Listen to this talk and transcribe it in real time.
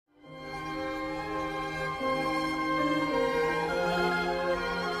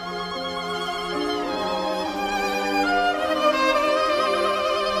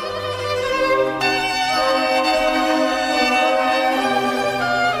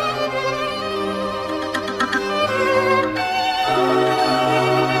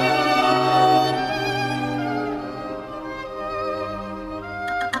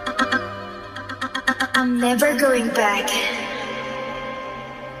going back.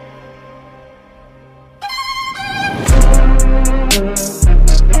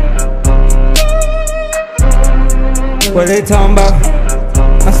 What they talking about?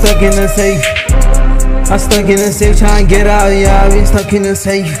 I'm stuck in the safe. I'm stuck in the safe trying to get out, yeah, I be stuck in the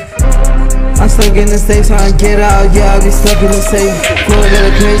safe. I'm stuck in the safe trying to get out, yeah, I be stuck in the safe. Flow a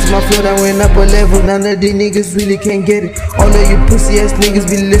little crazy, my flow that went up a level. None of these niggas really can't get it. All of you pussy ass niggas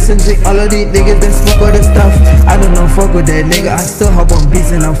be listening to all of these niggas that smoke all the stuff. I don't know, fuck with that nigga, I still hop on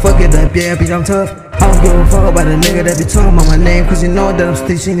beats and I'm fucking up, yeah, bitch, I'm tough. I don't give a fuck about a nigga that be talking about my name, cause you know that I'm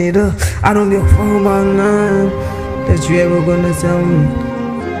stitching it up. I don't give a fuck about none that you ever gonna tell me.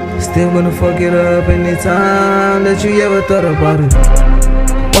 Still gonna fuck it up anytime that you ever thought about it.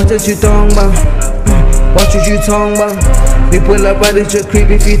 Watch what you talking about, watch what you talking about. We pull up out at your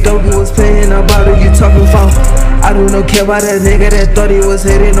crib if you thought we was playing about it, you talking about. I don't know care about that nigga that thought he was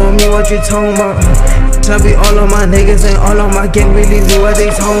hating on me, what you talking about. Tell me all of my niggas and all of my gang really knew what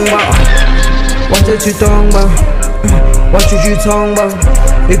they talking about. Watch what you talking about, watch what you talking about.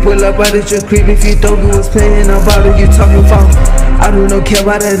 We pull up out at your crib if you thought we was playing about it, you talking about. I don't know care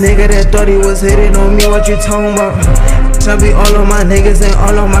about that nigga that thought he was hating on me, what you talking about. Tell me all of my niggas and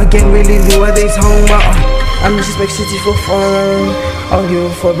all of my gang really knew what they talking about. I'm just make city for fun, I don't give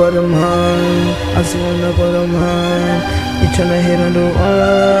a fuck about the mind. I see one up on the mind. You tryna hit on the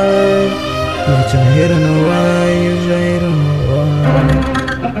one, you tryna hit on the one, you tryna hit on the one.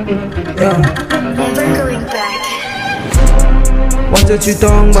 Yeah. Never going back. Watch what you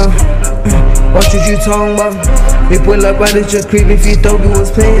talking about, watch what you talking about. We pull up out at your crib if you thought we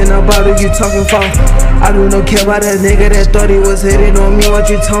was playing about it, you talking about. I don't know care about that nigga that thought he was hating on me, what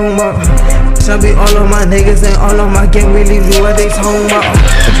you talking about. Tell me all of my niggas and all of my gang really knew what they talking about.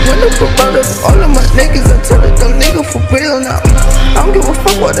 When I put about it, all of my niggas, I tell it, them niggas for real now. I don't give a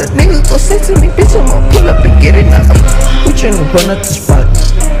fuck what that niggas gon' say to me, bitch, I'ma pull up and get it now. We tryna run up the spot,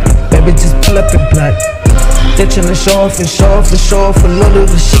 baby, just pull up and plot. They tryna show off and show off and show off a lot of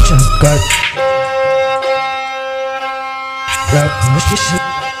the shit you got. Rap mushy shit.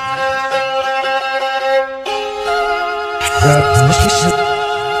 Rap mushy shit.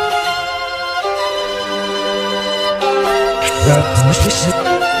 Rap mushy shit.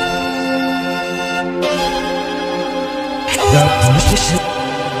 Rap mushy shit.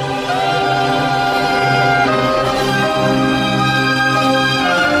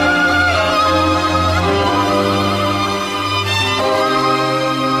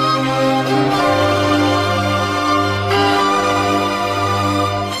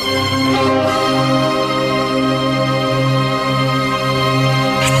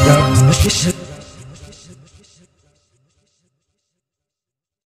 Mushy shit.